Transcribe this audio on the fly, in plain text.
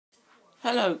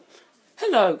Hello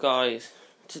guys.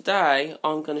 Today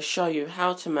I'm going to show you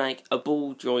how to make a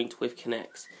ball joint with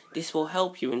Knex. This will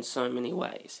help you in so many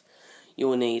ways. You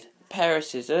will need a pair of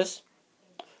scissors,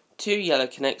 2 yellow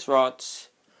Knex rods,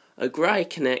 a grey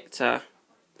connector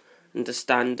and a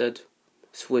standard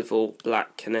swivel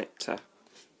black connector.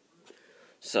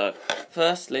 So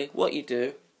firstly what you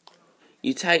do,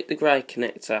 you take the grey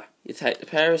connector, you take the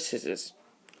pair of scissors.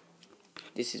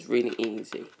 This is really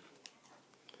easy.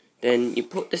 Then you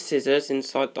put the scissors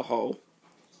inside the hole,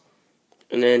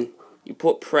 and then you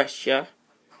put pressure.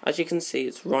 As you can see,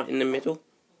 it's right in the middle,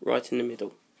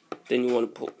 Then you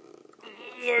want to put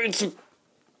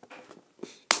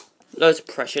loads of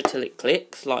pressure till it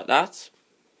clicks, like that.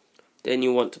 Then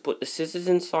you want to put the scissors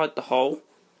inside the hole,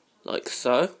 like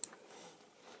so,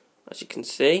 as you can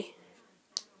see.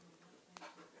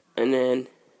 And then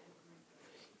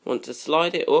you want to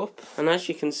slide it up, and as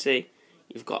you can see,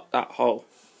 you've got that hole.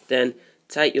 Then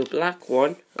take your black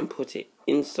one and put it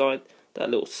inside that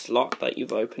little slot that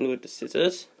you've opened with the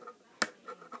scissors.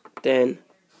 Then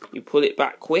you pull it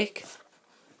back quick,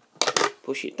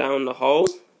 push it down the hole,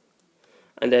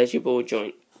 and there's your ball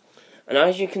joint. And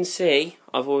as you can see,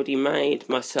 I've already made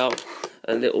myself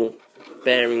a little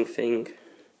bearing thing.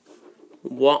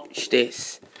 Watch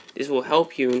this. This will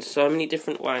help you in so many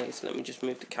different ways. Let me just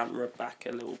move the camera back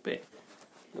a little bit.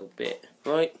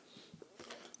 Right?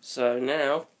 So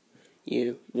now,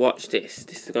 you watch this.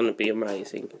 This is going to be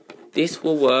amazing. This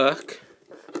will work.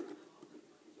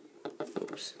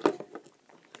 Oops.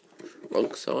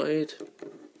 Wrong side.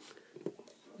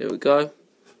 There we go.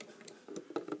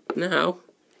 Now,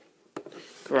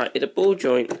 created a ball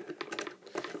joint.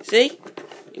 See?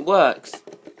 It works.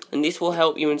 And this will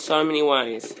help you in so many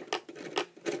ways.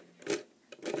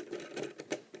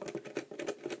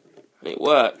 It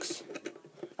works.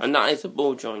 And that is a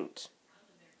ball joint.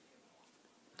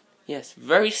 Yes,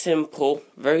 very simple,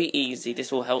 very easy.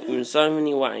 This will help you in so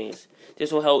many ways.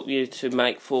 This will help you to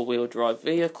make four-wheel drive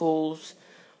vehicles,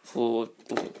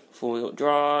 four-wheel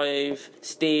drive,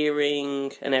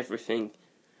 steering, and everything.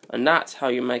 And that's how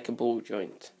you make a ball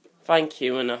joint. Thank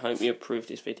you, and I hope you approve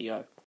this video.